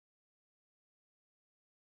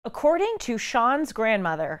According to Sean's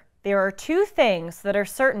grandmother, there are two things that are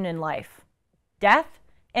certain in life: death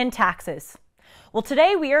and taxes. Well,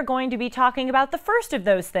 today we are going to be talking about the first of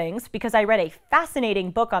those things because I read a fascinating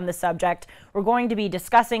book on the subject. We're going to be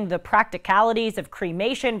discussing the practicalities of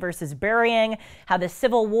cremation versus burying, how the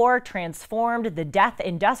Civil War transformed the death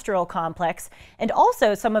industrial complex, and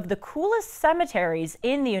also some of the coolest cemeteries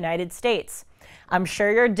in the United States. I'm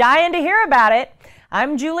sure you're dying to hear about it.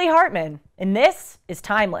 I'm Julie Hartman, and this is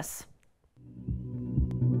Timeless.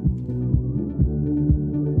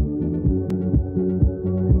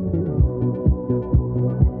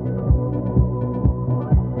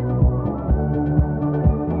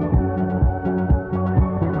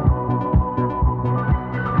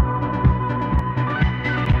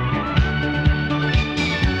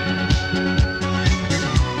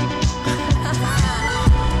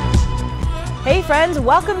 Hey friends,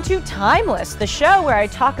 welcome to Timeless, the show where I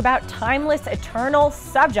talk about timeless, eternal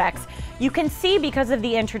subjects. You can see because of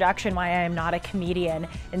the introduction why I am not a comedian.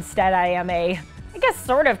 Instead, I am I guess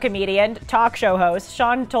sort of comedian, talk show host.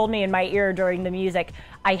 Sean told me in my ear during the music,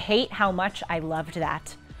 I hate how much I loved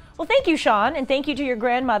that. Well, thank you, Sean, and thank you to your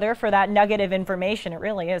grandmother for that nugget of information. It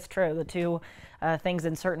really is true. The two things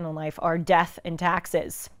in certain in life are death and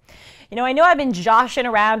taxes. You know, I know I've been joshing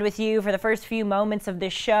around with you for the first few moments of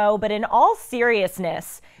this show, but in all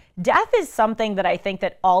seriousness, death is something that I think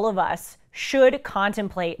that all of us should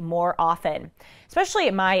contemplate more often. Especially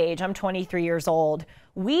at my age, I'm 23 years old.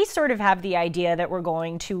 We sort of have the idea that we're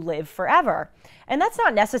going to live forever. And that's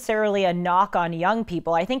not necessarily a knock on young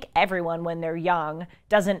people. I think everyone, when they're young,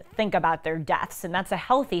 doesn't think about their deaths, and that's a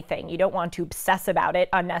healthy thing. You don't want to obsess about it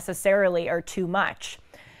unnecessarily or too much.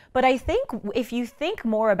 But I think if you think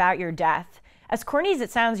more about your death, as corny as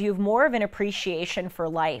it sounds, you have more of an appreciation for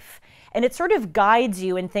life. And it sort of guides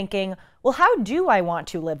you in thinking, well, how do I want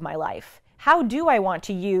to live my life? How do I want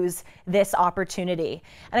to use this opportunity?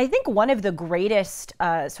 And I think one of the greatest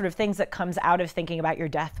sort of things that comes out of thinking about your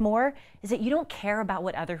death more is that you don't care about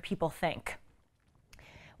what other people think.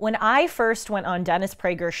 When I first went on Dennis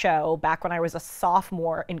Prager's show back when I was a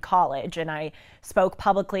sophomore in college, and I spoke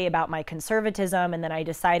publicly about my conservatism, and then I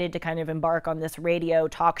decided to kind of embark on this radio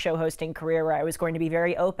talk show hosting career where I was going to be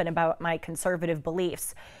very open about my conservative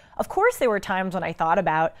beliefs. Of course, there were times when I thought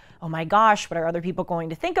about, oh my gosh, what are other people going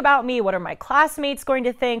to think about me? What are my classmates going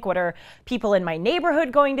to think? What are people in my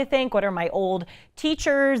neighborhood going to think? What are my old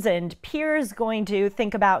teachers and peers going to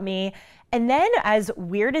think about me? And then, as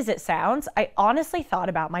weird as it sounds, I honestly thought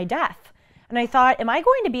about my death. And I thought, am I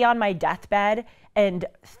going to be on my deathbed and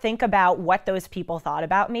think about what those people thought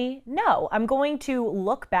about me? No, I'm going to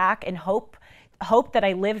look back and hope that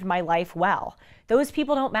I lived my life well. Those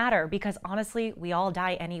people don't matter because honestly, we all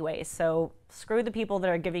die anyways. So screw the people that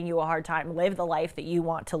are giving you a hard time. Live the life that you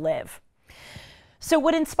want to live. So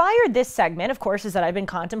what inspired this segment, of course, is that I've been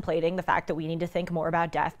contemplating the fact that we need to think more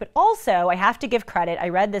about death, but also I have to give credit. I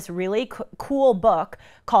read this really cool book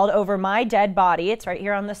called Over My Dead Body. It's right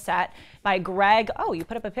here on the set by Greg, oh, you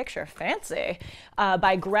put up a picture, fancy,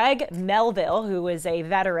 by Greg Melville, who is a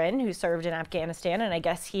veteran who served in Afghanistan, and I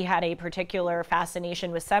guess he had a particular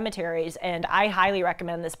fascination with cemeteries, and I highly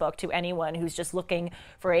recommend this book to anyone who's just looking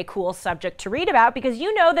for a cool subject to read about, because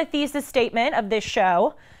you know the thesis statement of this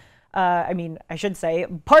show. I should say,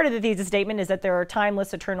 part of the thesis statement is that there are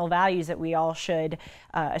timeless, eternal values that we all should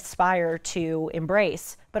aspire to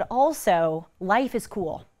embrace. But also, life is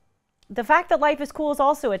cool. The fact that life is cool is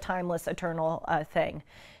also a timeless, eternal thing.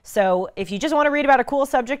 So if you just want to read about a cool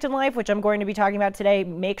subject in life, which I'm going to be talking about today,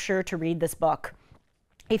 make sure to read this book.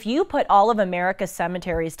 If you put all of America's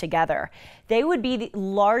cemeteries together, they would be the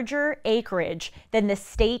larger acreage than the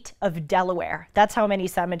state of Delaware. That's how many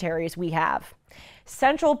cemeteries we have.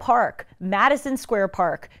 Central Park, Madison Square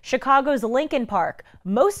Park, Chicago's Lincoln Park,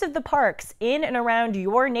 most of the parks in and around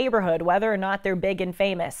your neighborhood, whether or not they're big and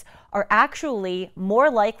famous, are actually more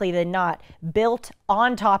likely than not built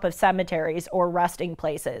on top of cemeteries or resting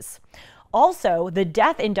places. Also, the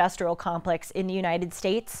death industrial complex in the United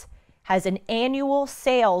States has an annual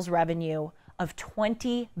sales revenue of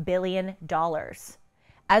 $20 billion.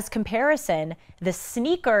 As comparison, the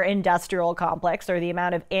sneaker industrial complex, or the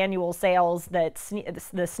amount of annual sales that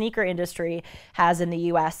the sneaker industry has in the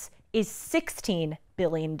US, is $16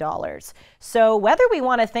 billion. So whether we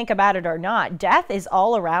want to think about it or not, death is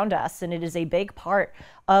all around us, and it is a big part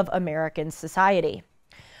of American society.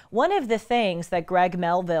 One of the things that Greg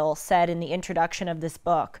Melville said in the introduction of this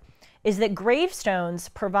book is that gravestones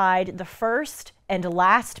provide the first and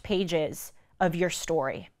last pages of your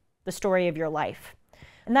story, the story of your life.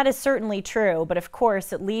 And that is certainly true, but of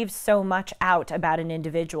course it leaves so much out about an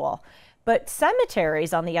individual. But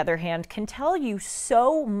cemeteries, on the other hand, can tell you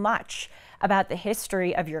so much about the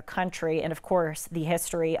history of your country and, of course, the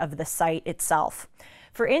history of the site itself.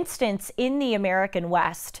 For instance, in the American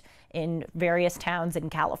West, in various towns in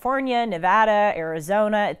California, Nevada,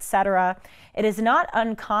 Arizona, etc., it is not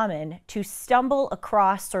uncommon to stumble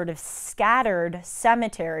across sort of scattered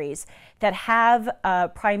cemeteries that have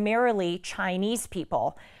primarily Chinese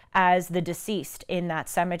people as the deceased in that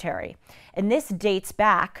cemetery. And this dates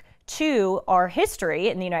back to our history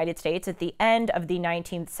in the United States at the end of the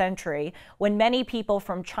 19th century, when many people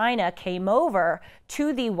from China came over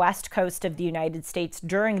to the west coast of the United States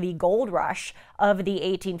during the gold rush of the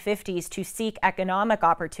 1850s to seek economic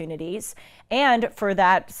opportunities. And for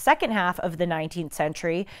that second half of the 19th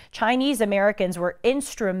century, Chinese Americans were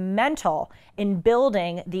instrumental in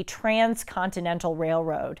building the transcontinental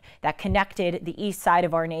railroad that connected the east side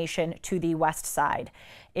of our nation to the west side.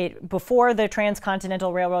 Before the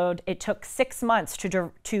Transcontinental Railroad, it took 6 months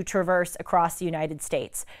to traverse across the United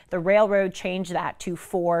States. The railroad changed that to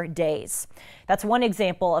 4 days. That's one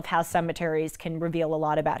example of how cemeteries can reveal a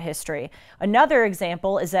lot about history. Another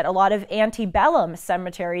example is that a lot of antebellum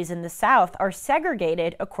cemeteries in the South are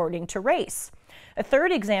segregated according to race. A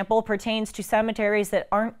third example pertains to cemeteries that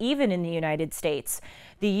aren't even in the United States.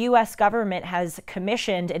 The U.S. government has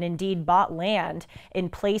commissioned and indeed bought land in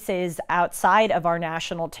places outside of our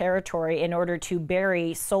national territory in order to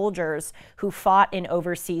bury soldiers who fought in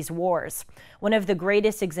overseas wars. One of the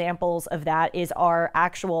greatest examples of that is our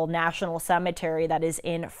actual national cemetery that is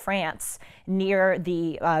in France, near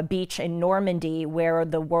the beach in Normandy where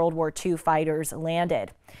the World War II fighters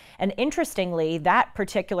landed. And interestingly, that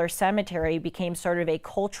particular cemetery became sort of a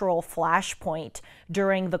cultural flashpoint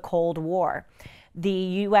during the Cold War. The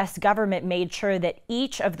U.S. government made sure that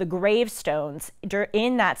each of the gravestones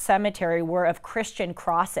in that cemetery were of Christian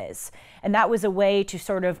crosses. And that was a way to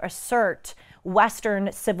sort of assert Western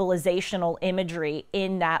civilizational imagery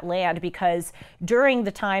in that land, because during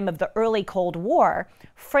the time of the early Cold War,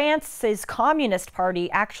 France's Communist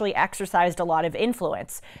Party actually exercised a lot of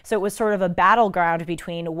influence. So it was sort of a battleground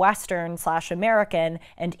between Western/American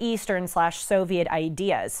and Eastern/Soviet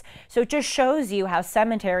ideas. So it just shows you how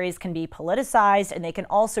cemeteries can be politicized, and they can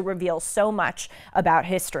also reveal so much about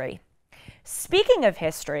history. Speaking of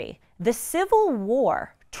history, the Civil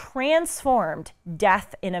War transformed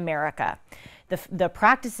death in America. The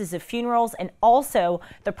practices of funerals and also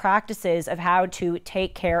the practices of how to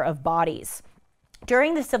take care of bodies.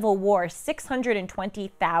 During the Civil War,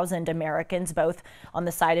 620,000 Americans, both on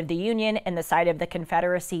the side of the Union and the side of the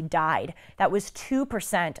Confederacy, died. That was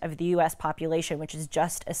 2% of the U.S. population, which is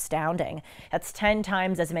just astounding. That's 10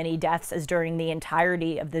 times as many deaths as during the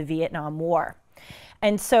entirety of the Vietnam War.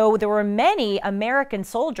 And so there were many American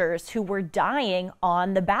soldiers who were dying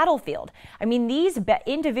on the battlefield. I mean, these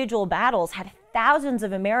individual battles had thousands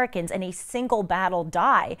of Americans in a single battle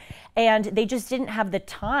die, and they just didn't have the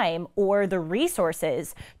time or the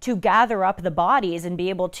resources to gather up the bodies and be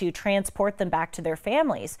able to transport them back to their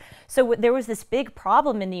families. So there was this big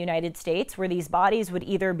problem in the United States where these bodies would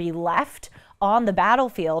either be left on the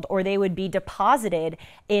battlefield or they would be deposited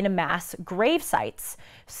in mass grave sites.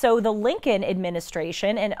 So the Lincoln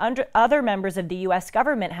administration and other members of the U.S.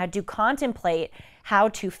 government had to contemplate how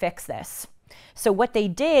to fix this. So what they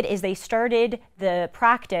did is they started the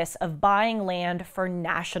practice of buying land for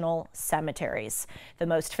national cemeteries. The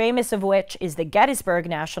most famous of which is the Gettysburg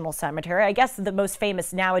National Cemetery. I guess the most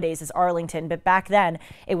famous nowadays is Arlington, but back then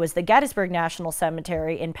it was the Gettysburg National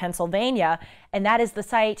Cemetery in Pennsylvania, and that is the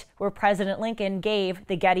site where President Lincoln gave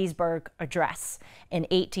the Gettysburg Address in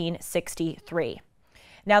 1863.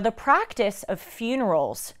 Now, the practice of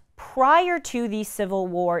funerals prior to the Civil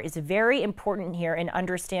War is very important here in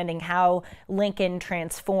understanding how Lincoln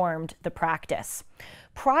transformed the practice.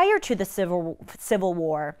 Prior to the Civil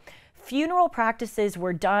War, funeral practices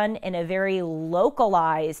were done in a very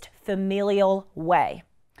localized, familial way.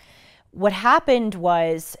 What happened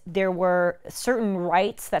was there were certain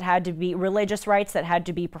rites that had to be, religious rites that had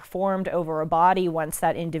to be performed over a body once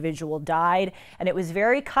that individual died, and it was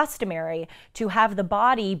very customary to have the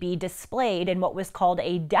body be displayed in what was called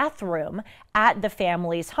a death room at the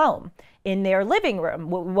family's home, in their living room,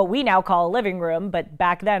 what we now call a living room, but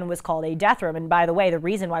back then was called a death room. And by the way, the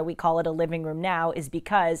reason why we call it a living room now is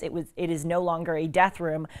because it is no longer a death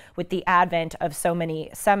room with the advent of so many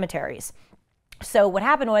cemeteries. So what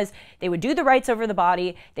happened was they would do the rites over the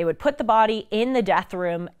body, they would put the body in the death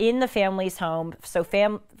room in the family's home so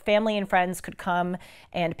family and friends could come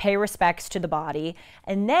and pay respects to the body,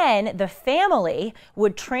 and then the family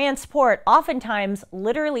would transport, oftentimes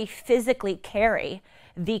literally physically carry,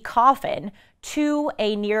 the coffin to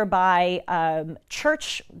a nearby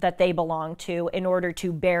church that they belonged to in order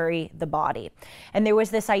to bury the body. And there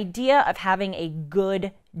was this idea of having a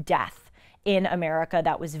good death in America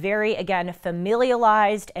that was very, again,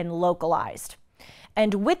 familialized and localized.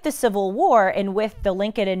 And with the Civil War and with the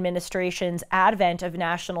Lincoln administration's advent of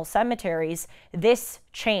national cemeteries, this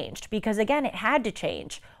changed because, again, it had to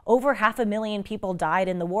change. Over 500,000 people died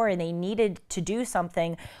in the war and they needed to do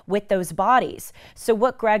something with those bodies. So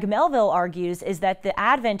what Greg Melville argues is that the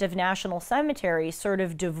advent of national cemeteries sort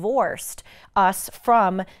of divorced us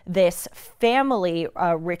from this family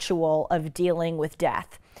ritual of dealing with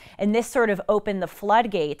death. And this sort of opened the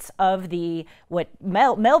floodgates of what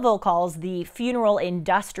Melville calls the funeral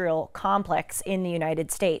industrial complex in the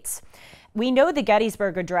United States. We know the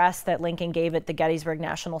Gettysburg Address that Lincoln gave at the Gettysburg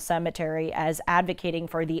National Cemetery as advocating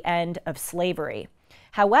for the end of slavery.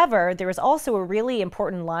 However, there is also a really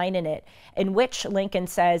important line in it in which Lincoln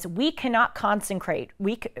says, we cannot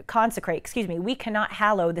we cannot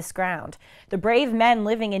hallow this ground. The brave men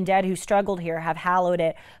living and dead who struggled here have hallowed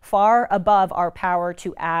it far above our power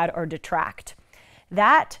to add or detract.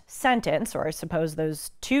 That sentence, or I suppose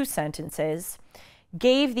those two sentences,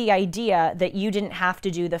 gave the idea that you didn't have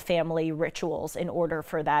to do the family rituals in order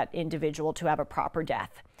for that individual to have a proper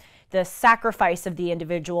death. The sacrifice of the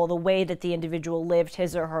individual, the way that the individual lived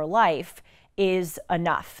his or her life is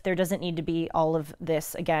enough. There doesn't need to be all of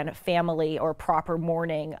this, again, family or proper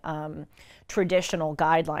mourning, traditional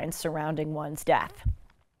guidelines surrounding one's death.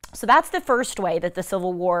 So that's the first way that the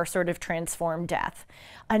Civil War sort of transformed death.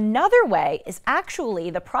 Another way is actually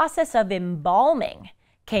the process of embalming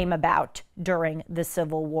came about during the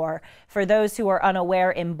Civil War. For those who are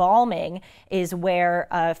unaware, embalming is where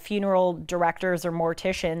funeral directors or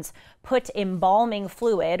morticians put embalming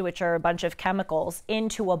fluid, which are a bunch of chemicals,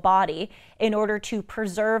 into a body in order to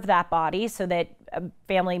preserve that body so that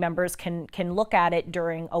family members can look at it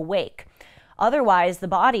during a wake. Otherwise, the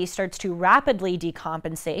body starts to rapidly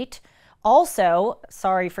decompensate. Also,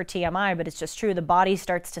 sorry for TMI, but it's just true, the body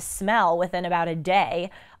starts to smell within about a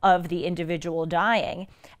day of the individual dying.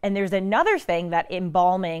 And there's another thing that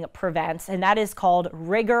embalming prevents, and that is called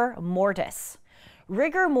rigor mortis.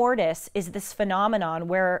 Rigor mortis is this phenomenon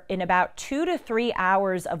where in about 2 to 3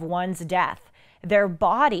 hours of one's death, their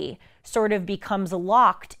body sort of becomes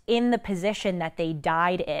locked in the position that they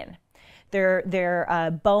died in.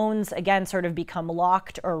 Their bones, again, sort of become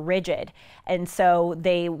locked or rigid. And so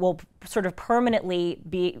they will sort of permanently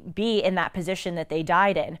be in that position that they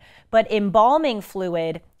died in. But embalming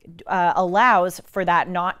fluid allows for that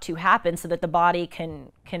not to happen so that the body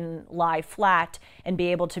can lie flat and be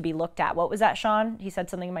able to be looked at. What was that, Sean? He said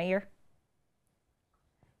something in my ear?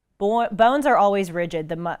 Bones are always rigid.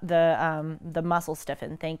 The muscles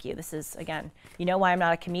stiffen. Thank you. This is, again, you know why I'm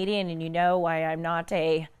not a comedian and you know why I'm not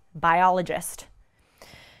a biologist.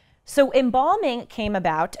 So embalming came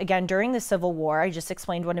about, again, during the Civil War. I just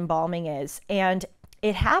explained what embalming is. And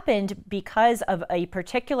it happened because of a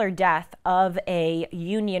particular death of a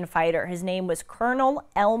Union fighter. His name was Colonel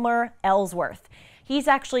Elmer Ellsworth. He's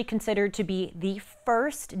actually considered to be the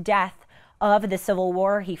first death of the Civil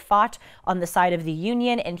War. He fought on the side of the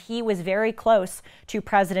Union, and he was very close to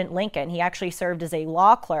President Lincoln. He actually served as a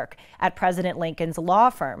law clerk at President Lincoln's law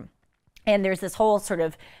firm. And there's this whole sort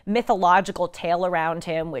of mythological tale around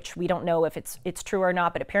him, which we don't know if it's true or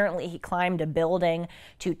not, but apparently he climbed a building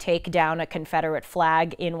to take down a Confederate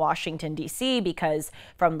flag in Washington, D.C., because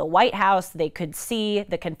from the White House, they could see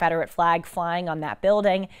the Confederate flag flying on that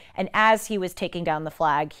building. And as he was taking down the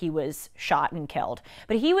flag, he was shot and killed.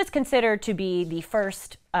 But he was considered to be the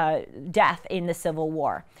first death in the Civil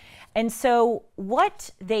War. And so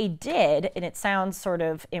what they did, and it sounds sort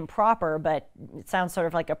of improper, but it sounds sort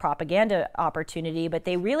of like a propaganda opportunity, but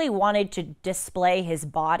they really wanted to display his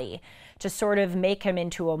body to sort of make him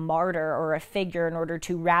into a martyr or a figure in order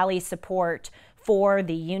to rally support for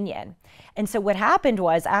the Union. And so what happened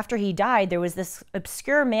was, after he died, there was this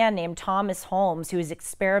obscure man named Thomas Holmes who was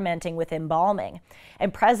experimenting with embalming.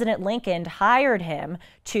 And President Lincoln hired him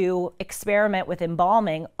to experiment with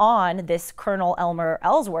embalming on this Colonel Elmer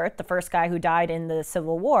Ellsworth, the first guy who died in the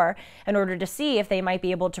Civil War, in order to see if they might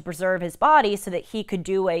be able to preserve his body so that he could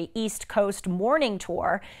do a East Coast mourning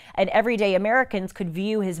tour and everyday Americans could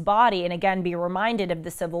view his body and again be reminded of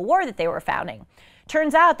the Civil War that they were founding.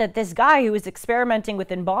 Turns out that this guy who was experimenting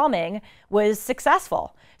with embalming was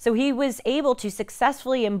successful. So he was able to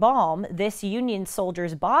successfully embalm this Union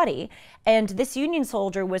soldier's body, and this Union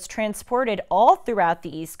soldier was transported all throughout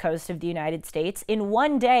the East Coast of the United States. In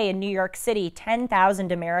one day in New York City,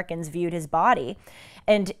 10,000 Americans viewed his body,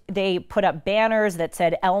 and they put up banners that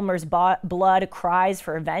said Elmer's blood cries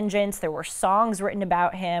for vengeance. There were songs written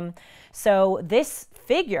about him. So this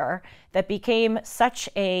figure that became such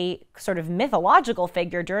a sort of mythological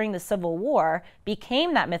figure during the Civil War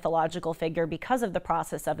became that mythological figure because of the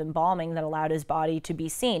process of embalming that allowed his body to be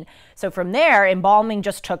seen. So from there, embalming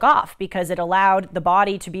just took off because it allowed the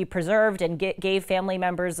body to be preserved and gave family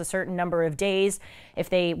members a certain number of days. If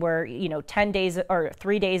they were, 10 days or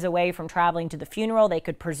 3 days away from traveling to the funeral, they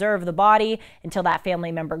could preserve the body until that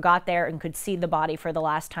family member got there and could see the body for the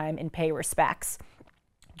last time and pay respects.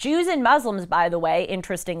 Jews and Muslims, by the way,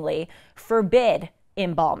 interestingly, forbid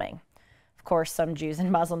embalming. Of course, some Jews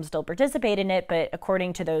and Muslims still participate in it, but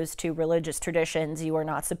according to those two religious traditions, you are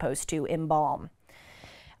not supposed to embalm.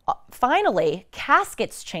 Finally,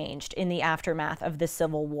 caskets changed in the aftermath of the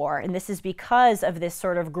Civil War, and this is because of this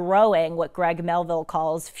sort of growing, what Greg Melville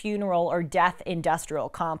calls funeral or death industrial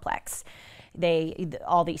complex.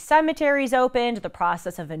 All these cemeteries opened, the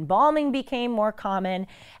process of embalming became more common,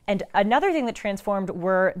 and another thing that transformed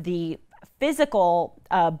were the physical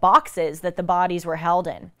boxes that the bodies were held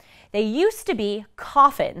in. They used to be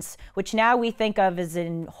coffins, which now we think of as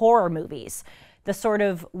in horror movies, the sort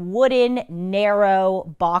of wooden,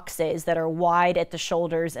 narrow boxes that are wide at the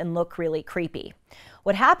shoulders and look really creepy.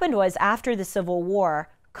 What happened was, after the Civil War,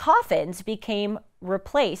 coffins became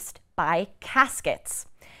replaced by caskets.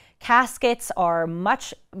 Caskets are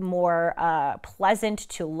much more pleasant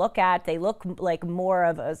to look at. They look like more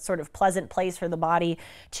of a sort of pleasant place for the body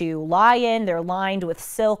to lie in. They're lined with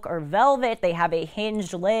silk or velvet. They have a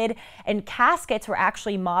hinged lid. And caskets were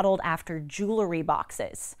actually modeled after jewelry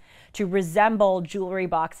boxes to resemble jewelry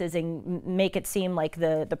boxes and make it seem like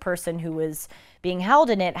the person who was being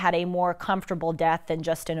held in it had a more comfortable death than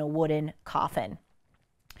just in a wooden coffin.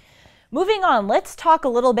 Moving on, let's talk a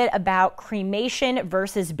little bit about cremation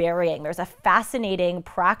versus burying. There's a fascinating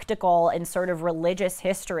practical and sort of religious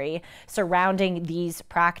history surrounding these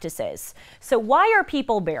practices. So why are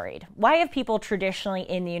people buried? Why have people traditionally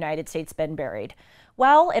in the United States been buried?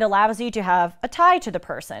 Well, it allows you to have a tie to the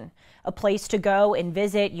person, a place to go and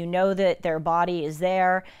visit. You know that their body is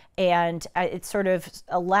there, and it sort of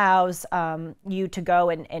allows you to go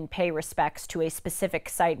and pay respects to a specific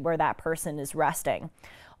site where that person is resting.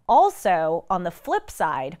 Also, on the flip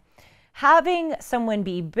side, having someone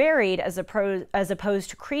be buried as opposed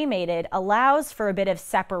to cremated allows for a bit of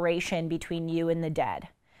separation between you and the dead.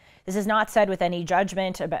 This is not said with any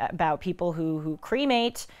judgment about people who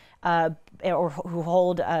cremate or who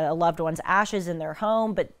hold a loved one's ashes in their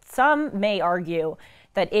home, but some may argue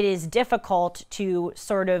that it is difficult to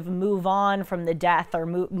sort of move on from the death or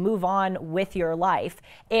move on with your life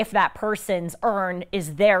if that person's urn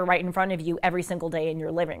is there right in front of you every single day in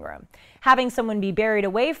your living room. Having someone be buried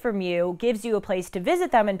away from you gives you a place to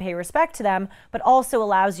visit them and pay respect to them, but also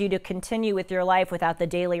allows you to continue with your life without the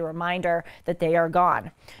daily reminder that they are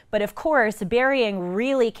gone. But of course, burying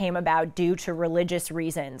really came about due to religious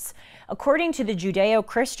reasons. According to the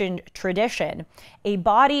Judeo-Christian tradition, a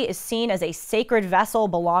body is seen as a sacred vessel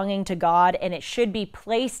belonging to God, and it should be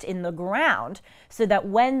placed in the ground so that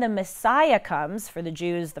when the Messiah comes, for the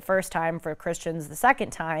Jews the first time, for Christians the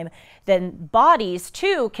second time, then bodies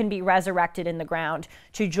too can be resurrected in the ground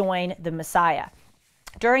to join the Messiah.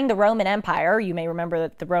 During the Roman Empire, you may remember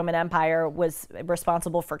that the Roman Empire was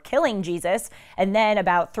responsible for killing Jesus, and then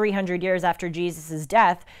about 300 years after Jesus'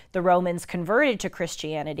 death, the Romans converted to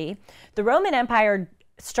Christianity. The Roman Empire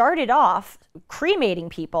started off cremating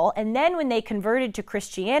people, and then when they converted to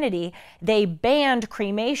Christianity, they banned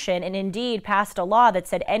cremation and indeed passed a law that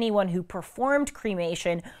said anyone who performed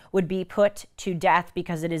cremation would be put to death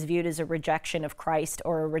because it is viewed as a rejection of Christ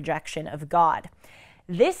or a rejection of God.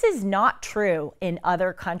 This is not true in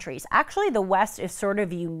other countries. Actually, the West is sort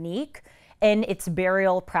of unique in its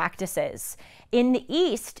burial practices. In the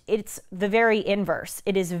East, it's the very inverse.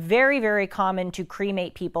 It is very, very common to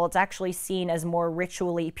cremate people. It's actually seen as more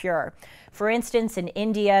ritually pure. For instance, in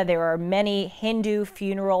India, there are many Hindu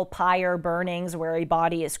funeral pyre burnings where a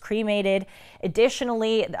body is cremated.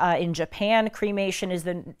 Additionally, in Japan, cremation is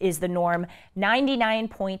the norm.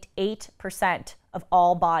 99.8% of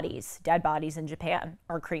all bodies, dead bodies in Japan,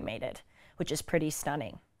 are cremated, which is pretty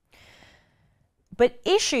stunning. But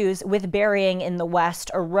issues with burying in the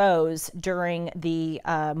West arose during the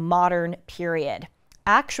modern period.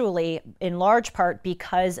 actually in large part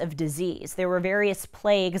because of disease. There were various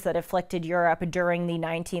plagues that afflicted Europe during the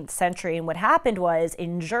 19th century. And what happened was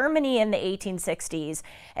in Germany in the 1860s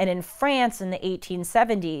and in France in the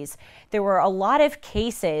 1870s, there were a lot of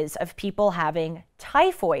cases of people having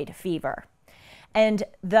typhoid fever. And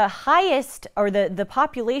the highest, or the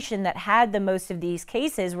population that had the most of these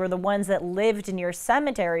cases were the ones that lived near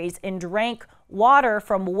cemeteries and drank water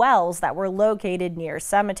from wells that were located near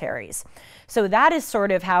cemeteries. So that is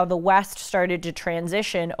sort of how the West started to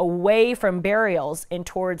transition away from burials and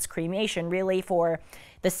towards cremation, really for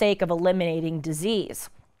the sake of eliminating disease.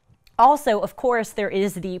 Also, of course, there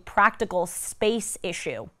is the practical space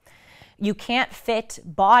issue. You can't fit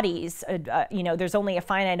bodies, there's only a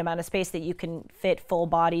finite amount of space that you can fit full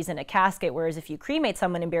bodies in a casket, whereas if you cremate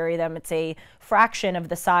someone and bury them, it's a fraction of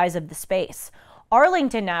the size of the space.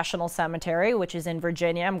 Arlington National Cemetery, which is in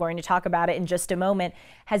Virginia, I'm going to talk about it in just a moment,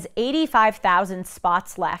 has 85,000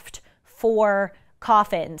 spots left for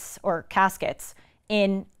coffins or caskets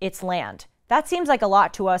in its land. That seems like a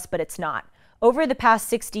lot to us, but it's not. Over the past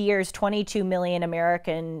 60 years, 22 million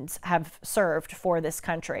Americans have served for this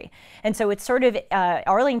country. And so it's sort of,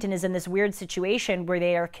 Arlington is in this weird situation where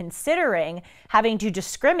they are considering having to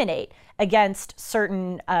discriminate against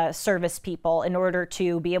certain service people in order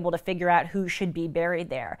to be able to figure out who should be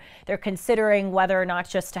buried there. They're considering whether or not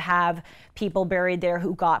just to have people buried there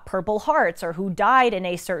who got Purple Hearts or who died in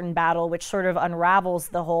a certain battle, which sort of unravels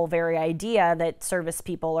the whole very idea that service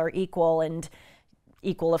people are equal, and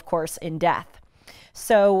equal, of course, in death.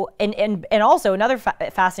 So, and also another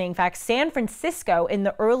fascinating fact, San Francisco in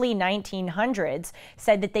the early 1900s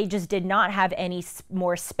said that they just did not have any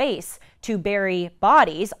more space to bury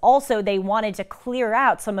bodies. Also, they wanted to clear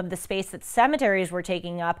out some of the space that cemeteries were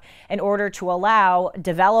taking up in order to allow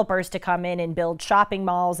developers to come in and build shopping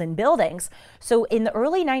malls and buildings. So in the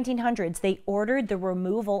early 1900s, they ordered the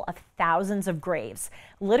removal of thousands of graves.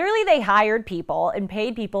 Literally, they hired people and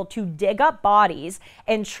paid people to dig up bodies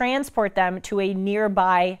and transport them to a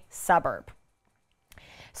nearby suburb.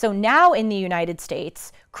 So now in the United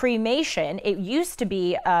States, cremation, it used to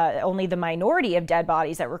be only the minority of dead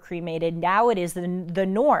bodies that were cremated. Now it is the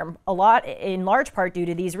norm, a lot in large part due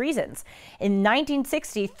to these reasons. In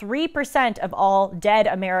 1960, 3% of all dead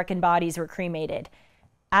American bodies were cremated.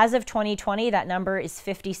 As of 2020, that number is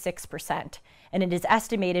 56%. And it is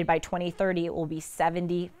estimated by 2030 it will be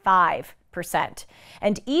 75%.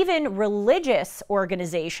 And even religious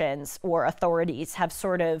organizations or authorities have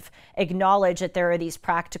sort of acknowledged that there are these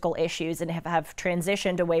practical issues and have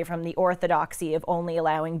transitioned away from the orthodoxy of only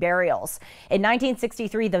allowing burials. In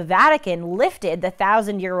 1963, the Vatican lifted the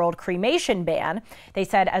 1,000-year-old cremation ban. They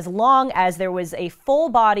said as long as there was a full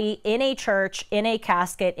body in a church, in a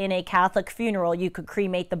casket, in a Catholic funeral, you could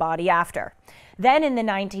cremate the body after. Then in the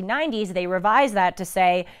 1990s, they revised that to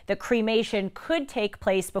say that cremation could take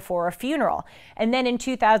place before a funeral. And then in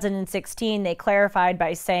 2016, they clarified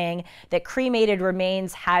by saying that cremated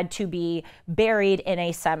remains had to be buried in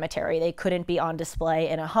a cemetery. They couldn't be on display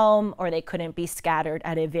in a home, or they couldn't be scattered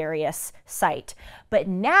at a various site. But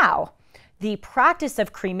now, the practice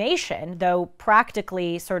of cremation, though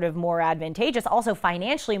practically sort of more advantageous, also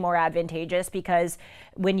financially more advantageous, because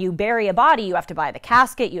when you bury a body, you have to buy the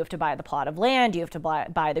casket, you have to buy the plot of land, you have to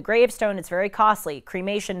buy the gravestone. It's very costly.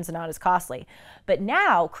 Cremation is not as costly. But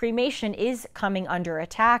now cremation is coming under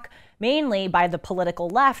attack, mainly by the political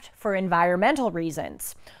left for environmental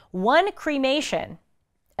reasons. One cremation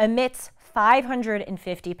emits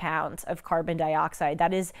 550 pounds of carbon dioxide.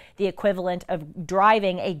 That is the equivalent of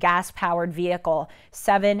driving a gas-powered vehicle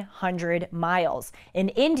 700 miles. In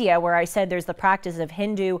India, where I said there's the practice of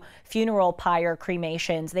Hindu funeral pyre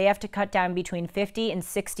cremations, they have to cut down between 50 and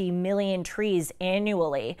 60 million trees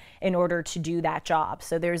annually in order to do that job.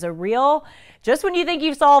 So there's a real, just when you think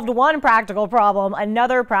you've solved one practical problem,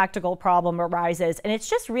 another practical problem arises. And it's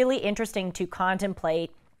just really interesting to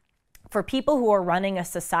contemplate for people who are running a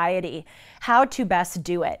society, how to best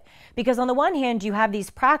do it. Because on the one hand, you have these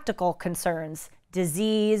practical concerns,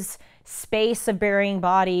 disease, space of burying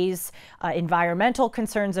bodies, environmental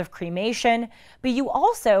concerns of cremation, but you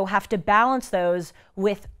also have to balance those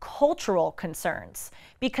with cultural concerns.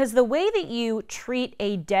 Because the way that you treat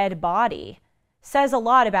a dead body says a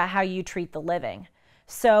lot about how you treat the living.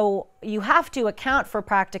 So you have to account for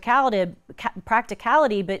practicality,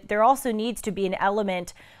 but there also needs to be an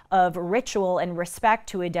element of ritual and respect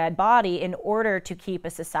to a dead body in order to keep a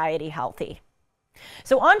society healthy.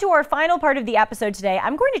 So on to our final part of the episode today.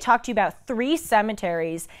 I'm going to talk to you about 3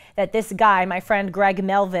 cemeteries that this guy, my friend Greg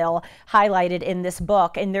Melville, highlighted in this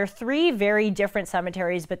book. And they're 3 very different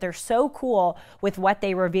cemeteries, but they're so cool with what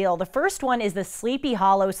they reveal. The first one is the Sleepy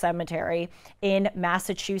Hollow Cemetery in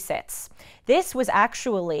Massachusetts. This was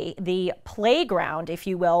actually the playground, if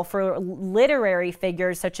you will, for literary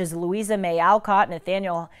figures such as Louisa May Alcott,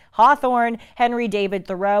 Nathaniel Hawthorne, Henry David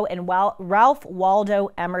Thoreau, and Ralph Waldo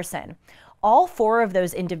Emerson. All 4 of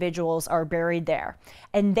those individuals are buried there.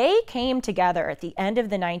 And they came together at the end of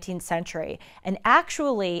the 19th century and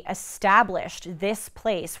actually established this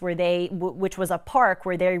place where which was a park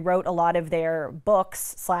where they wrote a lot of their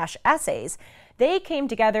books/essays. They came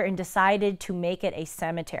together and decided to make it a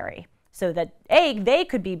cemetery so that A, they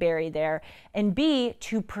could be buried there, and B,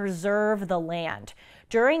 to preserve the land.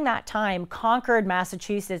 During that time, Concord,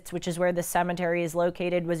 Massachusetts, which is where the cemetery is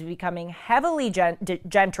located, was becoming heavily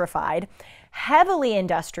gentrified, heavily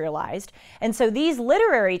industrialized. And so these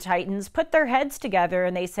literary titans put their heads together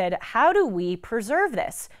and they said, how do we preserve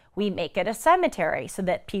this? We make it a cemetery so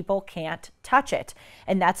that people can't touch it.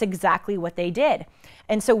 And that's exactly what they did.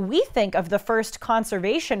 And so we think of the first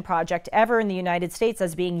conservation project ever in the United States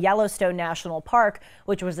as being Yellowstone National Park,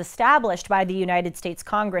 which was established by the United States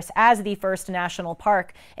Congress as the first national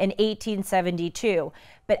park in 1872.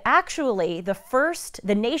 But actually,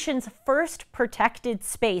 the nation's first protected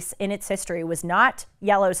space in its history was not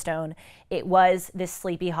Yellowstone. It was this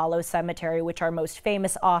Sleepy Hollow Cemetery, which our most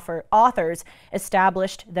famous authors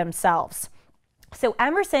established themselves. So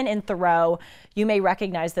Emerson and Thoreau, you may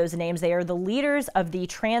recognize those names. They are the leaders of the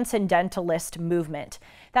Transcendentalist movement.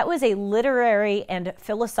 That was a literary and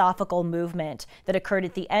philosophical movement that occurred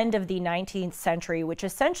at the end of the 19th century, which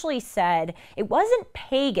essentially said it wasn't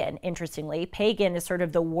pagan, interestingly. Pagan is sort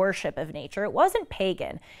of the worship of nature. It wasn't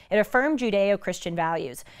pagan. It affirmed Judeo-Christian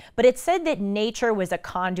values, but it said that nature was a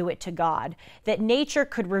conduit to God, that nature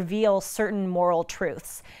could reveal certain moral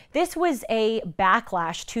truths. This was a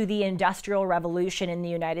backlash to the Industrial Revolution in the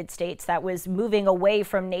United States that was moving away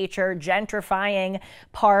from nature, gentrifying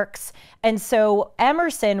parks. And so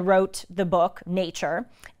Emerson wrote the book, Nature,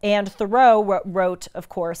 and Thoreau wrote, of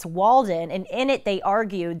course, Walden. And in it, they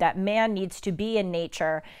argued that man needs to be in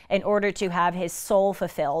nature in order to have his soul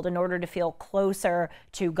fulfilled, in order to feel closer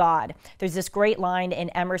to God. There's this great line in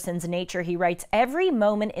Emerson's Nature. He writes, "Every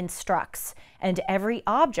moment instructs, and every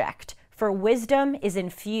object, for wisdom is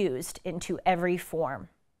infused into every form."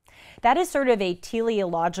 That is sort of a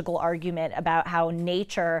teleological argument about how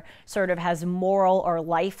nature sort of has moral or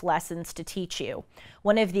life lessons to teach you.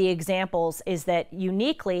 One of the examples is that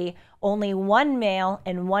uniquely, only one male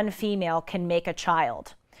and one female can make a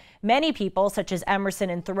child. Many people, such as Emerson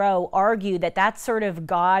and Thoreau, argue that that's sort of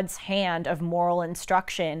God's hand of moral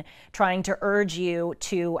instruction, trying to urge you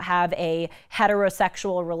to have a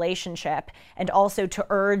heterosexual relationship and also to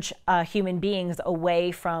urge human beings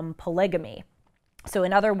away from polygamy. So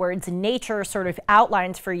in other words, nature sort of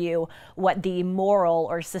outlines for you what the moral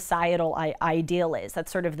or societal ideal is.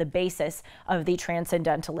 That's sort of the basis of the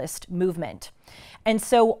Transcendentalist movement. And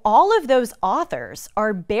so all of those authors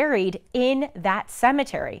are buried in that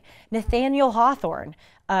cemetery. Nathaniel Hawthorne,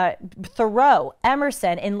 Thoreau,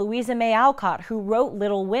 Emerson, and Louisa May Alcott, who wrote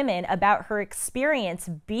Little Women about her experience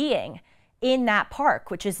being in that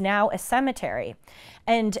park, which is now a cemetery.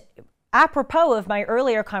 And apropos of my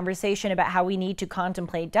earlier conversation about how we need to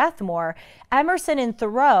contemplate death more, Emerson and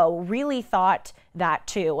Thoreau really thought that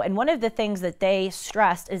too. And one of the things that they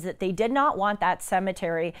stressed is that they did not want that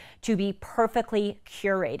cemetery to be perfectly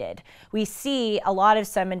curated. We see a lot of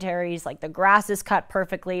cemeteries, like the grass is cut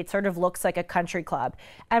perfectly. It sort of looks like a country club.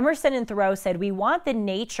 Emerson and Thoreau said, we want the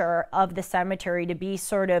nature of the cemetery to be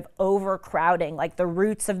sort of overcrowding, like the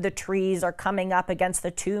roots of the trees are coming up against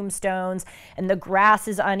the tombstones and the grass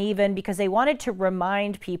is uneven, because they wanted to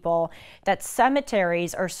remind people that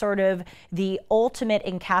cemeteries are sort of the ultimate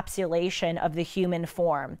encapsulation of the human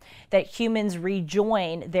form, that humans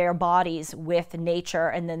rejoin their bodies with nature,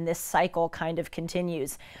 and then this cycle kind of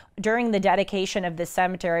continues. During the dedication of this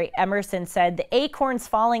cemetery, Emerson said, "The acorns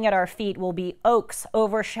falling at our feet will be oaks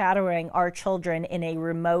overshadowing our children in a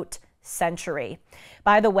remote century."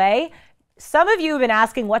 By the way, some of you have been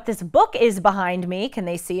asking what this book is behind me. Can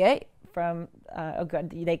they see it? Oh good,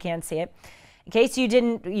 they can see it. In case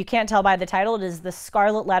you can't tell by the title, it is The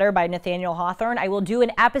Scarlet Letter by Nathaniel Hawthorne. I will do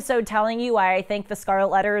an episode telling you why I think The Scarlet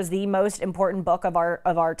Letter is the most important book of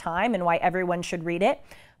our time and why everyone should read it.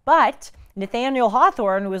 But Nathaniel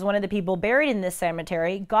Hawthorne, who was one of the people buried in this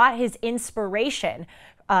cemetery, got his inspiration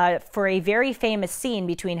for a very famous scene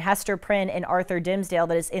between Hester Prynne and Arthur Dimmesdale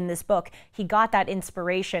that is in this book. He got that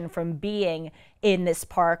inspiration from being in this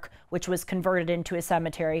park, which was converted into a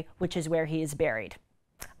cemetery, which is where he is buried.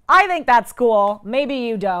 I think that's cool. Maybe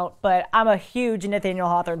you don't, but I'm a huge Nathaniel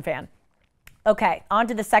Hawthorne fan. Okay, on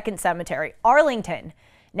to the second cemetery, Arlington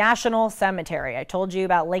National Cemetery. I told you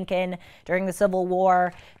about Lincoln during the Civil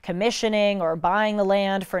War commissioning or buying the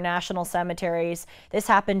land for national cemeteries. This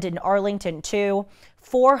happened in Arlington too.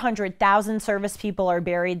 400,000 service people are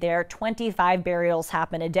buried there. 25 burials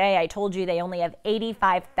happen a day. I told you they only have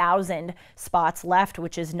 85,000 spots left,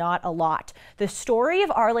 which is not a lot. The story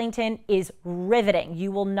of Arlington is riveting.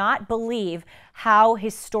 You will not believe how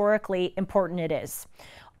historically important it is.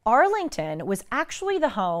 Arlington was actually the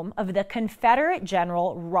home of the Confederate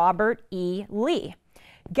General Robert E. Lee.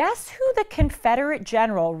 Guess who the Confederate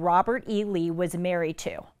General Robert E. Lee was married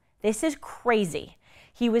to? This is crazy.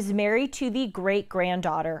 He was married to the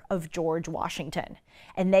great-granddaughter of George Washington,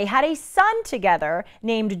 and they had a son together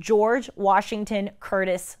named George Washington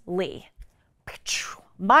Curtis Lee.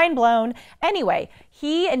 Mind blown. Anyway,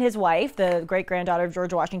 he and his wife, the great-granddaughter of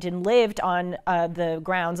George Washington, lived on the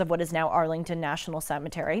grounds of what is now Arlington National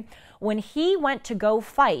Cemetery. When he went to go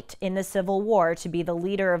fight in the Civil War to be the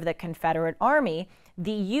leader of the Confederate Army,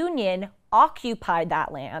 the Union occupied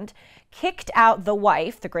that land, kicked out the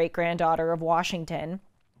wife, the great-granddaughter of Washington,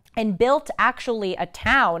 and built actually a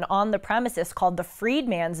town on the premises called the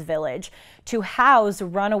Freedman's Village to house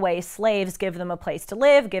runaway slaves, give them a place to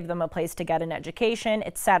live, give them a place to get an education,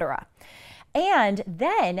 etc. And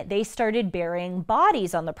then they started burying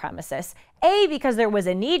bodies on the premises. A, because there was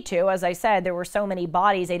a need to. As I said, there were so many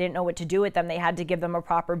bodies, they didn't know what to do with them. They had to give them a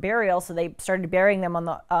proper burial, so they started burying them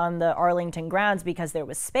on the Arlington grounds because there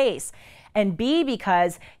was space. And B,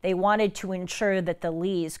 because they wanted to ensure that the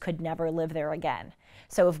Lees could never live there again.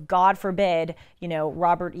 So if, God forbid,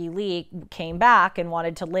 Robert E. Lee came back and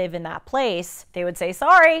wanted to live in that place, they would say,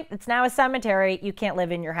 sorry, it's now a cemetery. You can't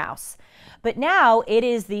live in your house. But now it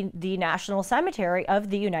is the National Cemetery of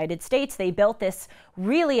the United States. They built this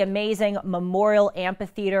really amazing memorial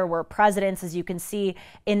amphitheater where presidents, as you can see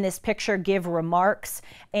in this picture, give remarks.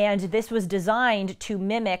 And this was designed to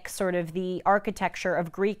mimic sort of the architecture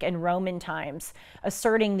of Greek and Roman times,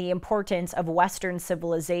 asserting the importance of Western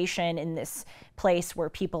civilization in this place where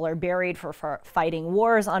people are buried for fighting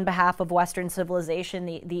wars on behalf of Western civilization.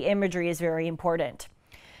 The imagery is very important.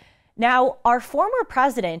 Now, our former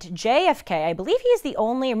president, JFK, I believe he is the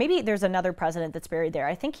only, or maybe there's another president that's buried there.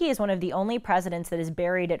 I think he is one of the only presidents that is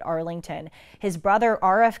buried at Arlington. His brother,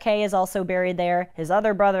 RFK, is also buried there. His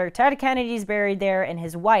other brother, Ted Kennedy, is buried there, and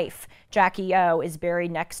his wife, Jackie O, is buried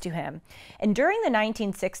next to him. And during the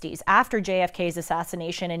 1960s, after JFK's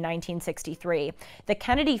assassination in 1963, the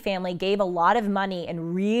Kennedy family gave a lot of money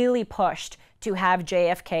and really pushed to have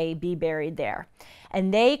JFK be buried there.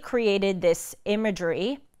 And they created this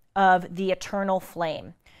imagery of the eternal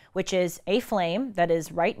flame, which is a flame that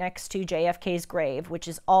is right next to JFK's grave, which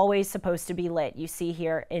is always supposed to be lit. You see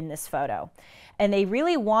here in this photo. And they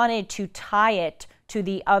really wanted to tie it to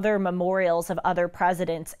the other memorials of other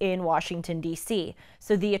presidents in Washington, D.C.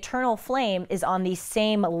 So the eternal flame is on the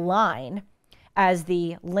same line as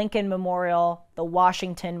the Lincoln Memorial, the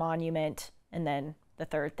Washington Monument, and then the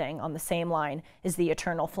third thing on the same line is the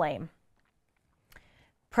eternal flame.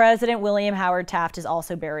 President William Howard Taft is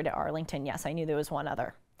also buried at Arlington. Yes, I knew there was one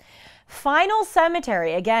other. Final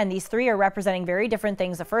cemetery. Again, these three are representing very different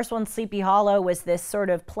things. The first one, Sleepy Hollow, was this sort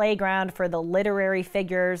of playground for the literary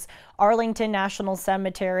figures. Arlington National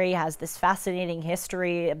Cemetery has this fascinating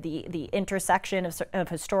history of the intersection of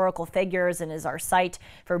historical figures and is our site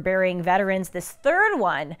for burying veterans. This third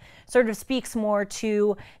one sort of speaks more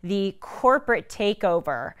to the corporate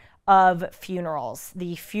takeover of funerals,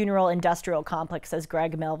 the funeral industrial complex, as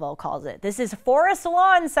Greg Melville calls it. This is Forest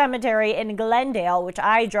Lawn Cemetery in Glendale, which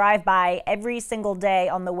I drive by every single day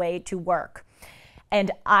on the way to work.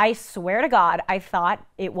 And I swear to God, I thought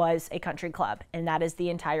it was a country club, and that is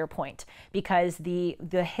the entire point, because the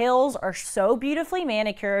hills are so beautifully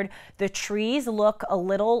manicured, the trees look a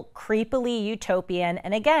little creepily utopian,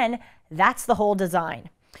 and again, that's the whole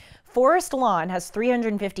design. Forest Lawn has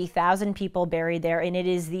 350,000 people buried there, and it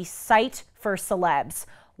is the site for celebs.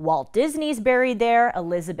 Walt Disney's buried there,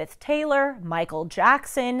 Elizabeth Taylor, Michael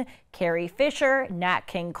Jackson, Carrie Fisher, Nat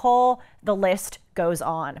King Cole, the list goes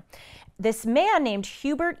on. This man named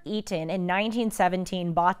Hubert Eaton in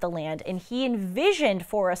 1917 bought the land, and he envisioned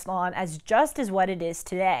Forest Lawn as just as what it is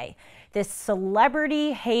today. This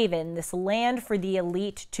celebrity haven, this land for the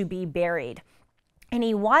elite to be buried. And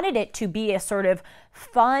he wanted it to be a sort of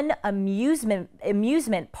fun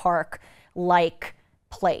amusement park-like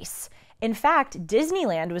place. In fact,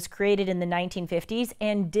 Disneyland was created in the 1950s,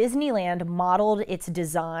 and Disneyland modeled its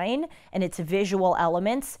design and its visual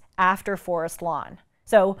elements after Forest Lawn.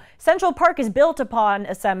 So Central Park is built upon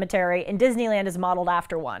a cemetery, and Disneyland is modeled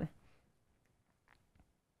after one.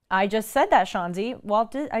 I just said that, Shanzi.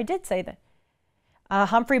 Well, I did say that.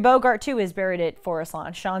 Humphrey Bogart, too, is buried at Forest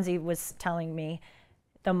Lawn. Shanzi was telling me.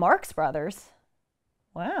 The Marx Brothers.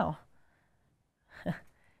 Wow.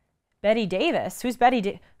 Betty Davis. Who's Betty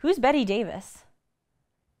Davis?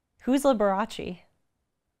 Who's Liberace?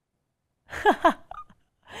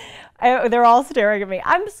 They're all staring at me.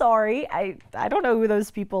 I'm sorry. I don't know who those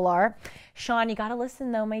people are. Sean, you got to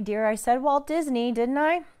listen, though, my dear. I said Walt Disney, didn't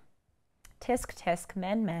I? Tisk, tisk,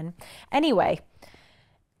 men. Anyway,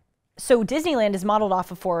 so Disneyland is modeled off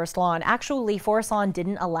of Forest Lawn. Actually, Forest Lawn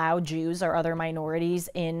didn't allow Jews or other minorities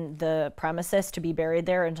in the premises to be buried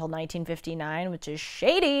there until 1959, which is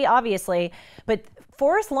shady, obviously. But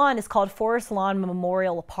Forest Lawn is called Forest Lawn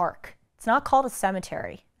Memorial Park. It's not called a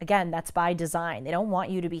cemetery. Again, that's by design. They don't want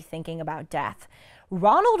you to be thinking about death.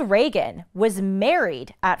 Ronald Reagan was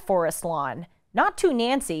married at Forest Lawn, not to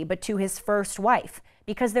Nancy, but to his first wife,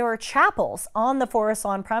 because there are chapels on the Forest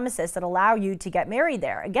Lawn premises that allow you to get married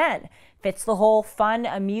there. Again, fits the whole fun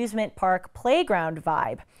amusement park playground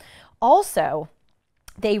vibe. Also,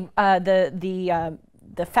 the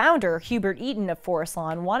founder, Hubert Eaton of Forest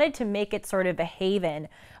Lawn, wanted to make it sort of a haven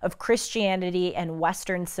of Christianity and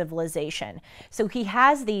Western civilization. So he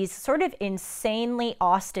has these sort of insanely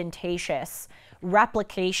ostentatious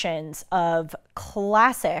replications of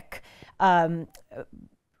classic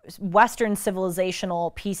Western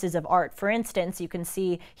civilizational pieces of art. For instance, you can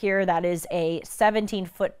see here that is a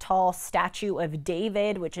 17-foot tall statue of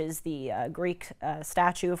David, which is the Greek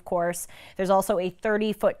statue, of course. There's also a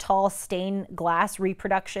 30-foot tall stained glass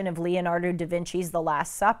reproduction of Leonardo da Vinci's The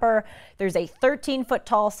Last Supper. There's a 13-foot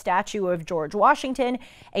tall statue of George Washington,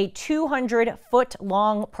 a 200-foot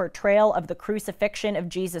long portrayal of the crucifixion of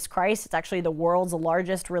Jesus Christ. It's actually the world's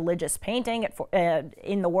largest religious painting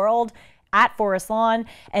in the world, at Forest Lawn,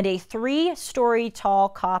 and a 3-story tall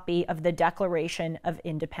copy of the Declaration of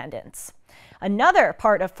Independence. Another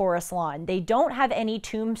part of Forest Lawn, they don't have any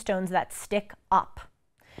tombstones that stick up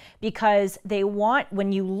because they want,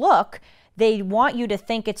 when you look, they want you to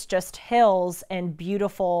think it's just hills and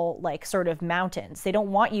beautiful, like, sort of mountains. They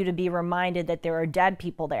don't want you to be reminded that there are dead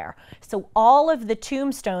people there. So all of the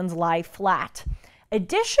tombstones lie flat.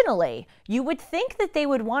 Additionally, you would think that they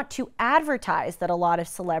would want to advertise that a lot of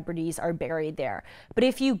celebrities are buried there. But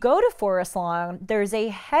if you go to Forest Lawn, there's a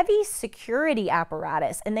heavy security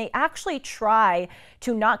apparatus, and they actually try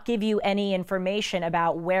to not give you any information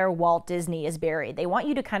about where Walt Disney is buried. They want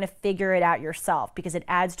you to kind of figure it out yourself because it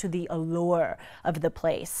adds to the allure of the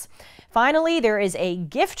place. Finally, there is a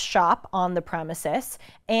gift shop on the premises,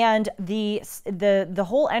 and the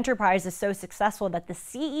whole enterprise is so successful that the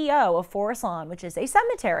CEO of Forest Lawn, which is a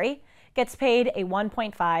cemetery, gets paid a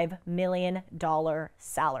 $1.5 million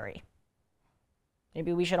salary.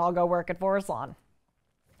 Maybe we should all go work at Forest Lawn.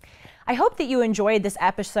 I hope that you enjoyed this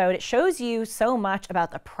episode. It shows you so much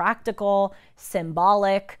about the practical,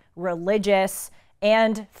 symbolic, religious,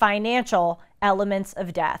 and financial elements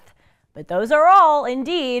of death. But those are all,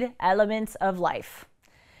 indeed, elements of life.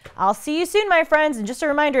 I'll see you soon, my friends. And just a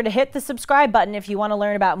reminder to hit the subscribe button if you want to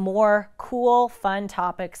learn about more cool, fun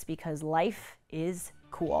topics, because life is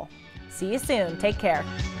cool. See you soon. Take care.